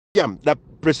scam that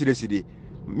presidency day.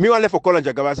 Me one left for Colin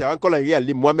Jagabasi, I want Colin here,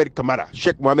 Mohamed Kamara,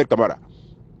 Sheikh Mohamed Kamara.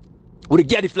 We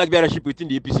get the flag bearership within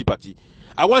the APC party.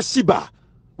 I want Siba,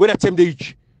 when I tell them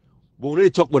each. But we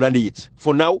really talk more than it.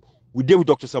 For now, we deal with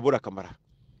Dr. Sabora Kamara.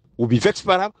 We'll be vexed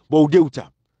for him, but we'll deal with him.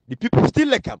 The people still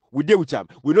like him, we deal with him.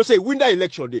 We don't say win that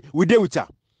election day, we deal with him.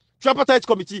 Tripartite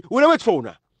committee, we don't wait for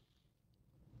Fornah.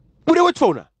 We don't wait for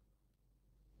Fornah.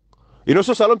 You know,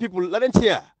 so Salon people, let them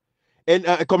hear. And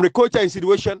Comrade Koita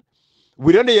situation,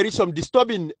 we don't hear some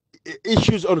disturbing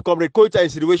issues on Comrade Koita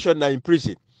situation now in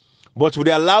prison. But would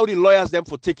they allow the lawyers them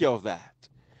for take care of that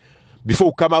before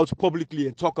we come out publicly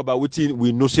and talk about what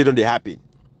we know say don't they happen?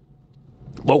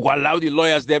 But we allow the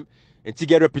lawyers them and to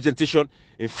get representation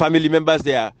and family members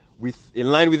they are in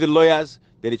line with the lawyers.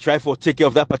 Then they try for take care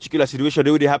of that particular situation.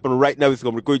 They would happen right now with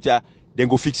Comrade Koita, then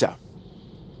go fix her.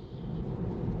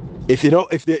 If you know,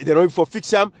 if they're not for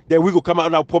fix them, then we go come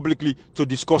out now publicly to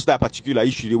discuss that particular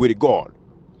issue the way they go on.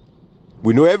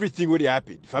 We know everything where they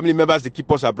happen. Family members they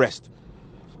keep us abreast.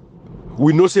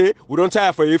 We know say we don't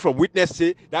tire for you from witness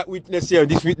say that witness say and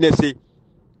this witness say.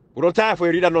 We don't tire for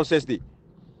you read that nonsense day.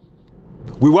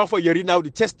 We want for you read now the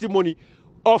testimony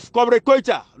of Comrade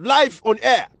Koita live on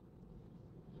air.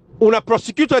 Una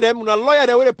prosecutor them, una lawyer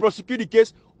them when they prosecute the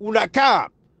case, una come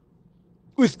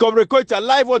with Comrade Koita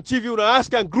live on TV, una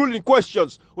ask and grueling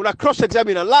questions, una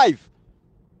cross-examine and live.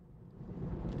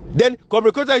 Then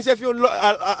Comrade Koita himself, you're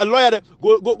a lawyer,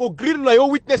 go grill on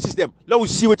your witnesses them. Let we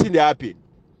see what's in there happen.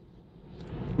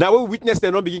 Now when we witness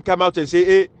them not begin come out and say,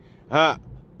 hey,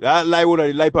 that lie one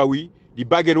the lie per we, the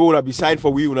bargain will be signed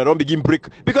for we, una don't begin break.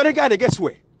 Because the guy they guess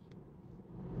where?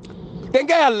 The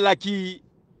guy are lucky.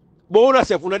 But una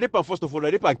self, una depend first of all,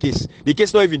 una depend case. The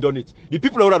case not even done it. The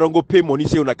people that don't go pay money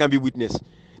say una can be witness.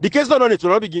 The case not done it.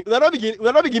 Una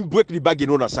not begin break the bargain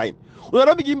on a sign. Una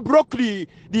not begin broke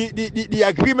the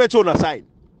agreement on a sign.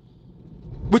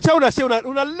 But una say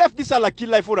una left this like kill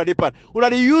life una depend. Una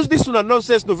they use this una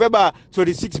nonsense November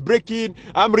 26 breaking,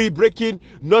 Amri breaking,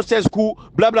 nonsense coup,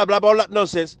 blah blah blah blah all that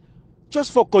nonsense.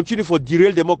 Just for continue for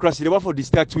derail democracy, they want for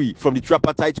distract we from the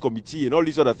tripartite committee and all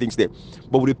these other things there.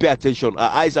 But we pay attention,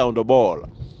 our eyes are on the ball.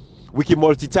 We can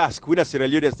multitask. We're not Sierra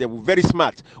Leoneans, we're very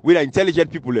smart. We're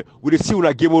intelligent people. We see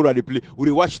una game over they play.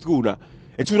 We watch through una.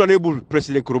 And to enable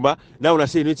President Kuruma, now when I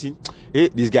say anything, hey,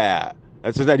 this guy,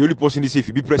 and so that the only person is if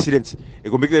he be president, he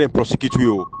go make them prosecute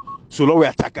you. So long we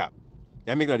attack her.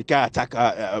 They make the car attack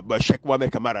Sheikh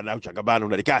Mohamed Kamara now,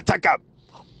 Chagabano, the car attack her.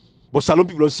 But Salon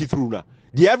people don't see through now.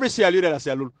 The every Sierra Leone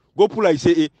salon go pull and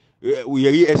say we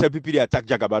hear SLPP they attack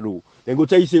Jagabano. Then go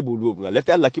tell you say left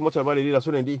hand like much about the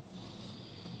so then.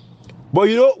 But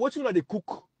you know what you know they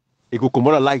cook? They go come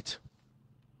on light.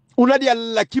 Una they are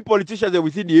lucky politicians that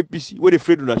within the APC where they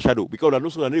afraid una shadow because una know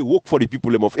so they work for the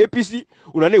people of APC,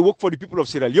 una they work for the people of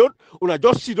Sierra Leone, una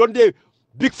just sit on there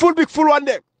big full one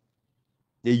day.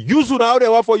 They use una how they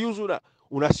want for use una.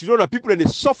 Una sit on people and they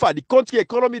suffer. The country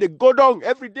economy they go down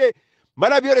every day.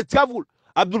 Man, be travel.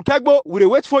 Abdul Kagbo, we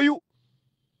wait for you.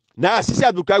 Now, Sisi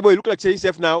Abdul Kagbo, he look like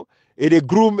himself now, and they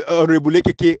groom Honorable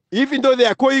Ekeke, even though they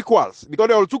are co-equals, because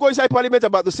they all two go inside parliament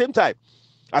about the same time.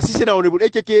 Assistant Honorable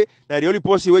Ekeke, now the only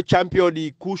person who champion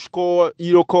the Kush core,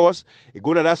 Euro course, he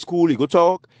go to that school, he go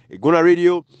talk, he go to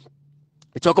radio,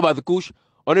 he talk about the Kush.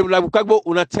 Honorable Abu Kagbo,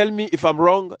 una tell me if I'm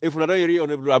wrong, if una don't hear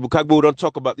Honorable Abu Kagbo don't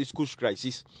talk about this Kush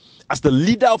crisis. As the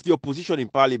leader of the opposition in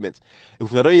parliament,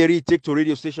 if una don't hear it, take to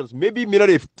radio stations, maybe me not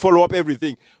follow up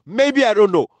everything. Maybe I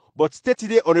don't know. But stay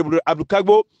today, Honorable Abu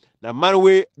Kagbo, now man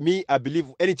way, me, I believe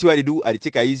anything I do, I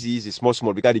take it easy,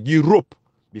 small, because I give rope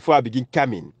before I begin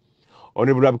coming.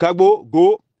 Honorable Abu Kagbo,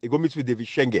 go meet with David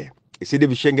Shenge. He say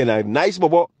David Shenge, a nice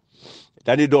bobo,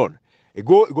 that they done. He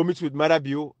go meet with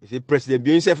Marabio. He say President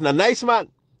Bio himself a nice man.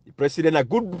 The president a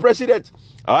good president.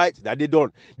 All right, that they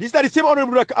done. This is the same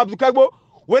Honorable Abdul Kagbo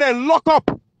when they lock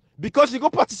up because he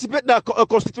go participate in a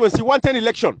constituency 110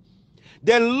 election.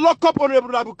 Then lock up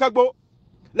Honorable Abdul Kagbo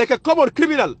like a common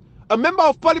criminal, a member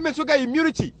of parliament who got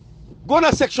immunity. Go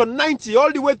to section 90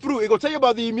 all the way through. He go tell you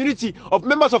about the immunity of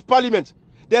members of parliament.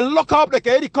 Then lock up like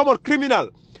any common criminal.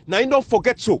 Now you don't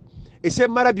forget so. He said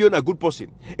Marabio a good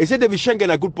person. He said David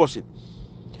Schengen a good person.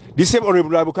 The same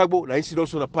Honorable Abu Kagbo, now he's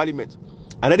also in the parliament.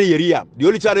 Another area, the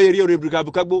only time area Honorable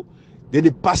Abu Kagbo, then they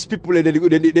pass people and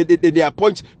then they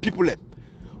appoint people.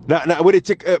 Now when they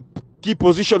take key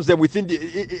positions them within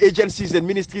the agencies and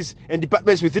ministries and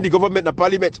departments within the government and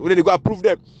parliament, when they go approve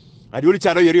them. And the only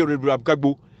time area Honorable Abu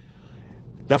Kagbo.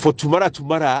 Now for tomorrow,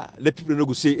 let people know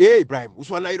go say, hey Ibrahim, who's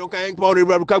one you don't care about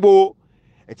Honorable Abu Kagbo?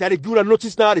 And tell the give a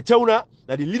notice now, they tell now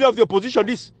that the leader of the opposition,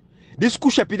 this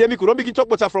Kush epidemic, we don't begin talk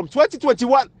about from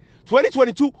 2021,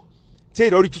 2022. Say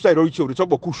it already they talk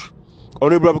about Kush.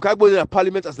 Honorable Abukagbo is in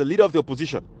parliament as the leader of the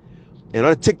opposition. And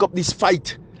want to take up this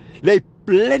fight. Let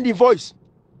blending voice.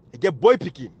 You get boy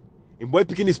picking. And boy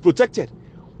picking is protected.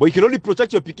 But you can only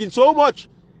protect your picking so much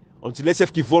until let's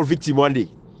have fall victim one day.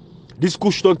 This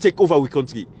kush don't take over our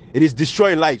country. It is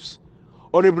destroying lives.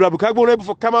 Honorable Abukagbo able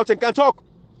to come out and can talk.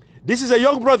 This is a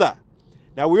young brother.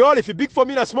 Now we all, if you big for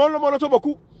me, a small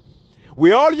no,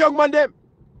 we all young man them.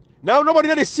 Now nobody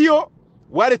know the CEO.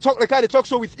 Why they talk like that, they talk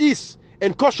so with ease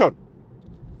and caution.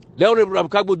 Let Honorable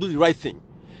Abukagbo do the right thing.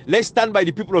 Let's stand by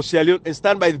the people of Sierra Leone and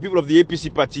stand by the people of the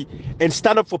APC party and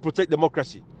stand up for protect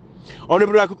democracy.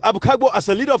 Honorable Abukagbo as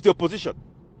a leader of the opposition.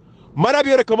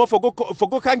 Manabi come up for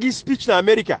go can give speech in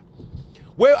America.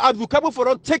 Where Abukagbo for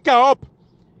don't take her up.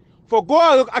 For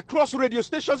go across radio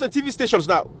stations and TV stations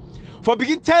now. For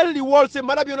begin tell the world say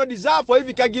Manabi not deserve for if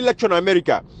he can give lecture in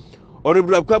America.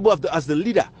 Honorable Abukagbo as the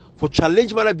leader for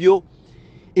challenge Manabio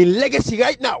in legacy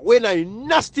right now, when a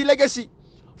nasty legacy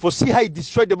for see how he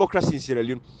destroyed democracy in Sierra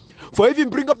Leone. For even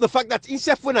bring up the fact that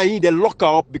instead when they lock her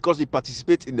up because he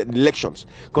participates in the elections,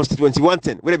 Constituency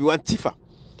 110, whenever we want Tifa,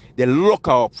 they lock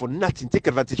her up for nothing, take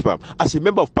advantage of him as a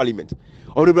member of parliament.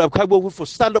 Honorable Abukagbo will for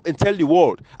stand up and tell the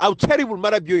world how terrible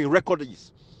Manabio in record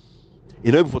is.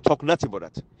 You know, for talk nothing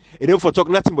about that. You know, for talk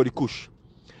nothing about the kush.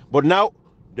 But now,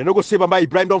 they're not going to say, Mama,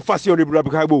 Ibrahim don't fast you on Honorable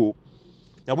Abukagbo.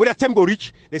 Now, when that time go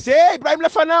reach, they say, hey, Ibrahim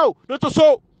left her now. Not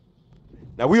so.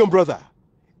 Now, we on brother.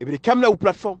 If they come now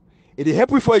platform, it help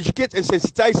we for educate and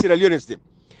sensitize Sierra Leoneans them.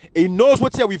 He knows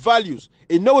what we values.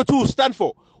 He knows what to stand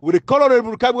for. With the call on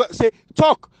Honorable say,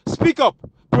 talk, speak up,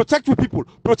 protect your people,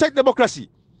 protect democracy.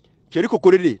 Cheriko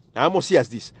Korede, I must see as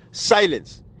this.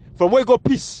 Silence. From where go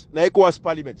peace, na ECOWAS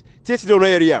parliament. Take the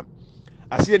area.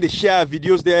 I see them they share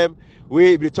videos them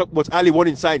where they talk about early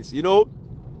warning signs. You know,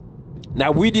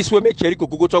 now we this way make Cheriko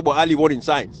go talk about early warning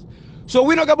signs. So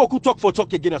we not going to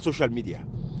talk again on social media.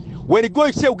 When they go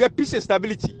and say we get peace and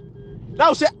stability.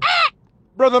 Now say,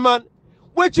 brother man,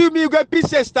 what do you mean you get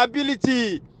peace and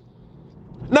stability?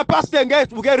 Now past then guys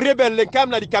we get rebel and come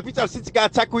na the capital city can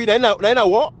attack we na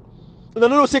war.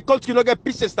 No, say country not get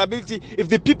peace and stability. If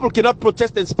the people cannot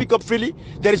protest and speak up freely,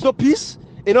 there is no peace,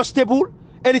 it's not stable.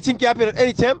 Anything can happen at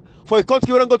any time. For a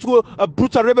country who go to a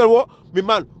brutal rebel war, me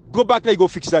man, go back there, go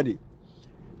fix that.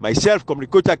 Myself, Comrade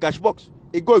Koita cash box,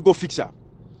 go fix her.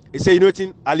 He say, you know what,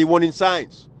 early warning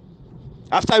signs.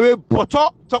 After we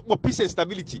talk about peace and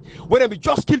stability, when we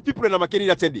just kill people in Amakeni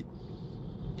that day.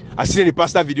 I see the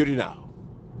pastor video now.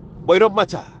 But it don't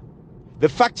matter. The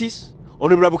fact is,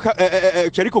 Honorable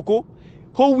Cherikoko,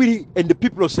 how we and the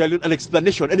people of Sierra Leone an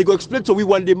explanation, and they go explain to we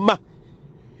one day ma.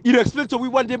 You explain to we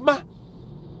one day ma.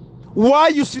 Why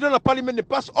you sit on a parliament and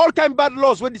pass all kind of bad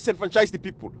laws when disenfranchise the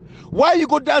people? Why you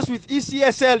go dance with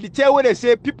ECSL, the tell where they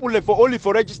say people left for only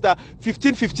for register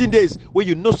 15 days when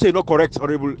you know say not correct,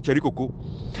 Honorable Cherikoko?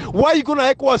 Why you gonna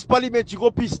ECOWAS parliament, you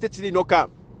go peace state in no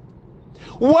come?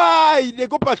 Why they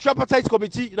go for tripartite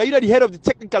committee? Now you're the head of the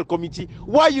technical committee.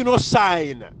 Why you not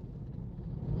sign?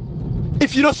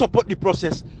 If you don't support the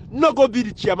process, not go be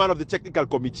the chairman of the technical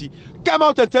committee. Come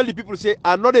out and tell the people, say,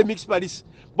 I'm not a mixed parties.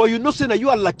 But you know, say that you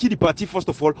are lucky the party, first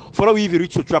of all, for how we even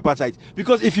reach to tripartite.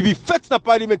 Because if you be fed the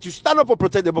parliament, you stand up for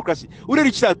protect democracy. We don't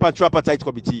reach that tripartite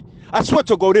committee. I swear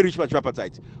to God, we don't reach my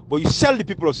tripartite. But you sell the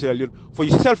people of Sierra Leone for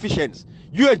your selfish ends.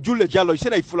 You and Jules Jallo, you say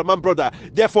that you're full man brother.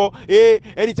 Therefore,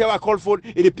 anytime I call phone,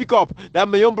 they pick up. That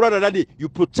my young brother, daddy, you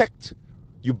protect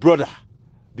your brother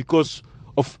because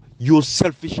of your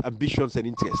selfish ambitions and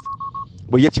interests.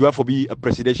 But yet you have to be a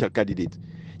presidential candidate.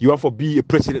 You have to be a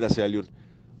president of Sierra Leone.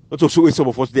 Not also when some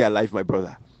of us they are alive, my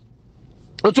brother.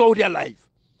 Not all they are alive.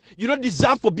 You don't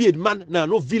deserve to be a man now,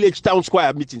 no village, town,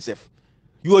 square meeting self.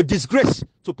 You are a disgrace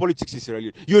to politics in Sierra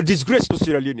Leone. You're a disgrace to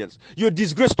Sierra Leoneans. You're a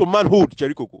disgrace to manhood,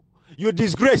 Cherikoko. You're a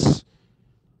disgrace.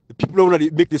 The people who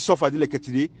make the suffer like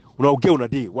today, will get on a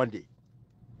day, one day.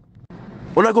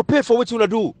 When I go pay for what you want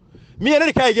to do. Me and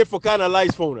I can't get for kind of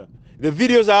lies for the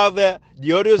videos are out there, the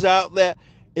audios are out there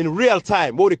in real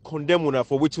time. What they condemn una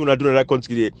for what you want to do in that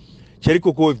country today.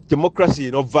 Cherikoko, if democracy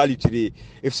is not value today,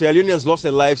 if Sierra Leoneans lost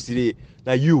their lives today,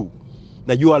 now you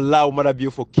allow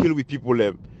Marabio for kill with people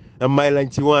them. Na Mile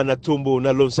 91, na Tombo,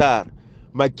 na Lonsar,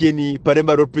 Makeni,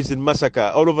 Paremba Road Prison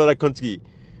massacre, all over the country.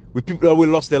 With people that will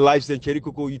lost their lives, then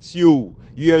Cherikoko, it's you.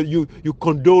 You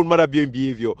condone Marabio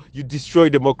behavior. You destroy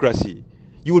democracy.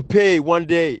 You will pay one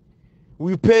day.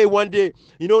 We pay one day.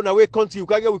 You know, now we country, you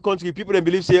can't get with country. People don't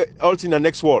believe say all in the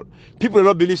next world. People do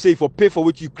not believe say for pay for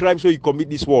which you crime so you commit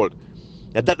this world.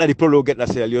 And that's the problem we get in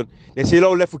Sierra Leone. They say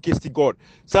all left for case God.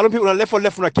 Some people are left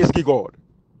for case God.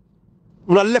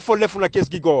 We are left for case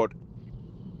God.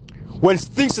 When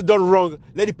things are done wrong,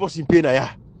 let the person pay na ya.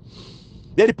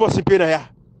 Let the person pay na ya.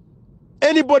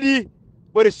 Anybody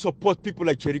where they support people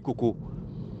like Cherry Coco,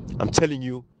 I'm telling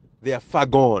you, they are far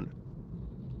gone.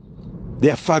 They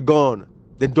are far gone.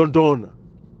 They're done.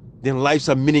 Their lives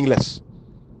are meaningless.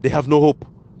 They have no hope.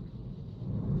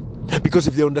 Because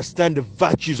if they understand the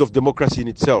virtues of democracy in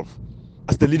itself,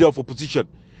 as the leader of opposition,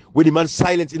 when the man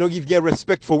silent, give get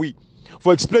respect for we.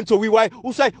 For explain to we why,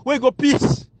 who say, where go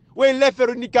peace? Where left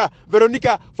Veronica?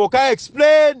 For can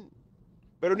explain.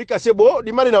 Veronica say, well,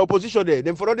 the man in the opposition there,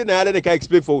 then for all they can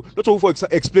explain for, not who for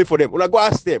explain for them. When I go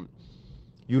ask them,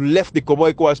 you left the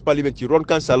Comoico Parliament, you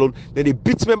run salon, then they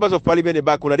beat members of Parliament in the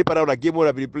back, when they put out a game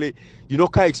where they play,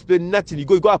 can't explain nothing. You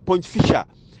go appoint Fisher.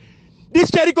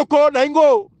 This Cherry Coco, now you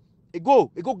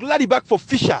go gladly back for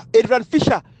Fisher, Adrian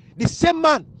Fisher, the same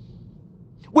man.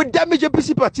 With damage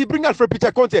APC party, bring Alfred Peter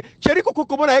Conte. Cherry Coco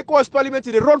come on ECOWAS Parliament,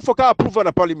 they run for car approval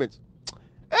of Parliament.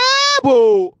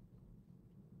 Bo!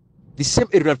 The same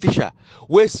Adrian Fisher,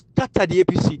 we scatter the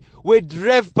APC, we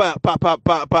drive pa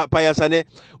Yasane.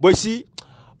 But see,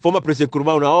 former President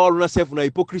Kuruma, una all una self una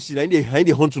hypocrisy, na in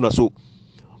the hunt una so.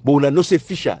 But una no say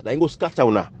Fisher, na go scatter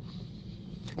una.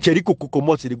 Cherry Coco come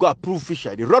out, they go approve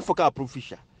Fisher, they run for car approve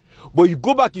Fisher. But you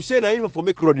go back, you say, now even for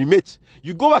make running mate.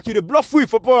 You go back, you the bluff we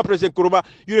for power President Kuruma.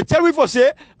 You tell me for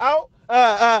say, how,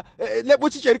 let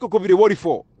what Cherry Coco be the worry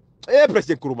for.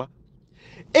 President Kuruma.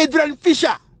 Adrian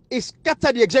Fisher is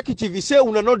scatter the executive. He say,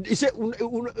 una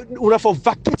for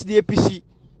vacate the APC.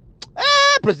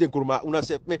 President Kuruma, una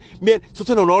say, man,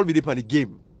 something on all be the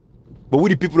game. But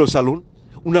with the people of Salon,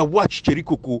 una watch Cherry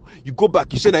Coco, you go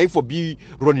back, you say, now even for be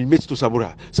running mates to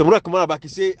Samura. Samura come on back, he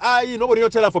say, nobody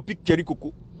don't tell her for pick Cherry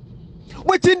Coco.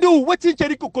 What in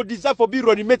Cherry Coco deserve for being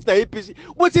running mate na APC?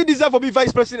 What in deserve for being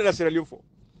vice president of Sierra Leone for?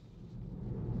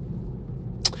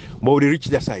 But we reach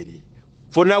their side.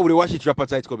 For now, we watch it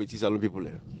tripartite committee, Salon people.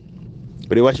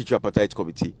 We watch it tripartite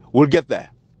committee. We'll get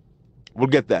there.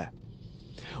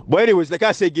 But anyways, like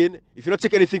I say again, if you don't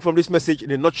take anything from this message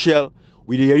in a nutshell,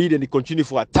 we read and they continue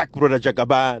for attack Brother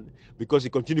Jagaban because he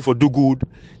continue for do good.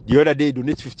 The other day,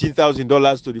 donate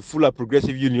 $15,000 to the Fuller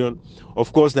Progressive Union.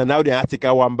 Of course, now they have to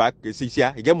take one back. They say,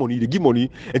 yeah, they give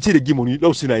money. Until they give money,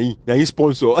 no, see, na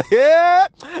sponsor.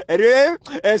 Anyway,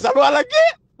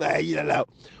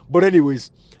 but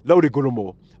anyways, now they go no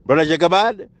more. Brother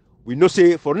Jagaban, we know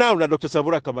say for now, now Dr.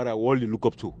 Samora Kamara we only look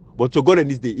up to. But to God in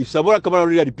this day, if Samora Kamara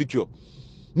read the picture,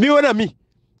 me,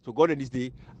 to God in this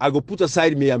day, I go put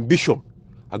aside my ambition.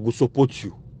 I go support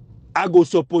you.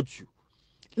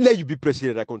 Let you be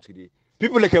president of that country.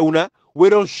 People like Una, we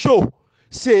don't show.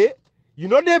 Say,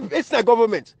 it's not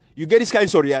government. You get this kind of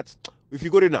sorry at. If you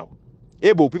go there now,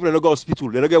 people are not go hospital,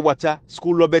 they don't get water,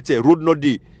 school no better, road no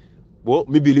day. Well,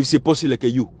 me believe say possible like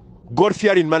you. God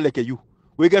fearing man like you.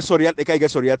 We get sorry at, like I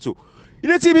get sorry at too. You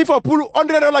don't see me for pull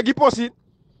 $100 give person.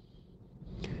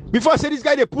 Before I say this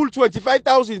guy they pull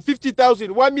 25,000,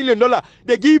 50,000, $1 million,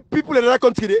 they give people in another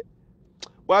country there.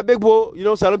 Well, I beg,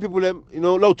 Salon people,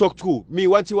 now talk to me.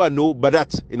 One thing I know, but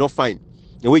that, fine.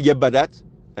 The way you get bad that,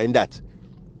 and that.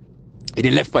 It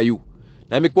is left for you.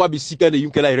 Now, make what be sick and the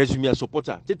Yumkela resume and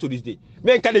supporter. Take to this day.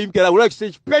 Me and Kade Yumkela will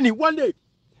exchange penny one day.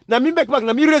 Now, me back,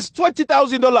 now me raise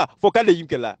 $20,000 for Kade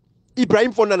Yumkela.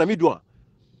 Ibrahim Fornah, na me do.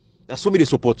 That's so me they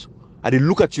support. I they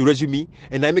look at your resume,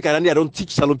 and I make I don't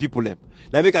teach Salon people them.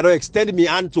 Now, I make I don't extend me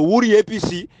hand to Wuri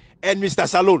APC and Mr.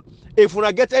 Salon. If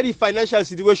una get any financial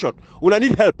situation, una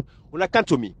need help, una come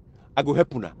to me. I go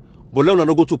help una. But let una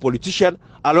not go to a politician,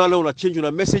 I don't want to change una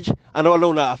message, and I don't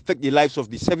want to affect the lives of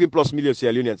the 7+ million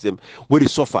Sierra Leoneans where they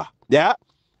suffer. Yeah?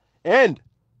 And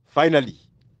finally,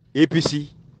 APC,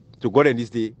 to God in this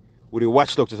day, we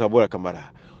watch Dr. Samora Kamara.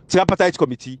 Tripartite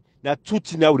committee, now two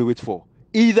things now we wait for.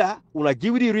 Either una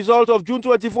give the result of June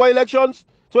 24 elections,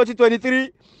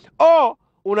 2023, or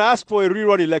una ask for a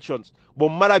rerun elections. But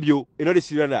Marabio, the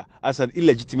Syrian as an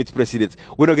illegitimate president,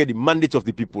 we don't get the mandate of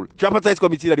the people. Tripartite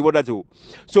committee that they want that to.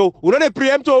 So we don't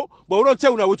preempt, but we don't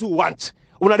tell what we want.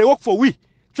 We they work for we.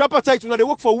 Tripartite, they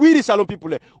work for we the Salon people.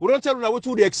 We don't tell what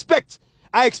they expect.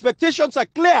 Our expectations are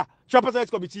clear. Tripartite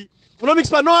committee. We don't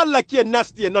mix no like here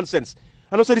nasty and nonsense.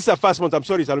 I know say this is a fast month. I'm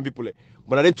sorry, Salon people.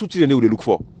 But I then two things they look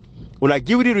for. When I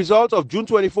give the result of June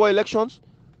 24 elections,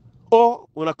 or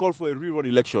when I call for a rerun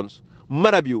elections,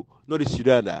 Marabio, not the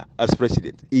Sudan as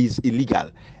president, is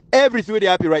illegal. Everything they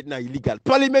happy right now illegal.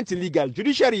 Parliament illegal.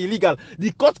 Judiciary illegal.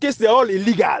 The court case, they're all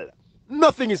illegal.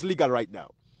 Nothing is legal right now.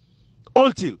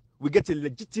 Until we get a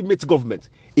legitimate government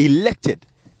elected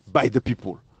by the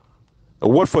people. A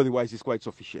word for the wise is quite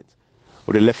sufficient.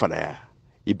 For the left hand,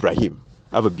 Ibrahim,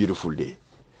 have a beautiful day.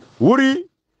 Wuri,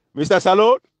 Mr.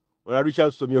 Salon, when I reach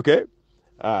out to me, okay?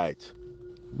 All right.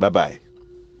 Bye-bye.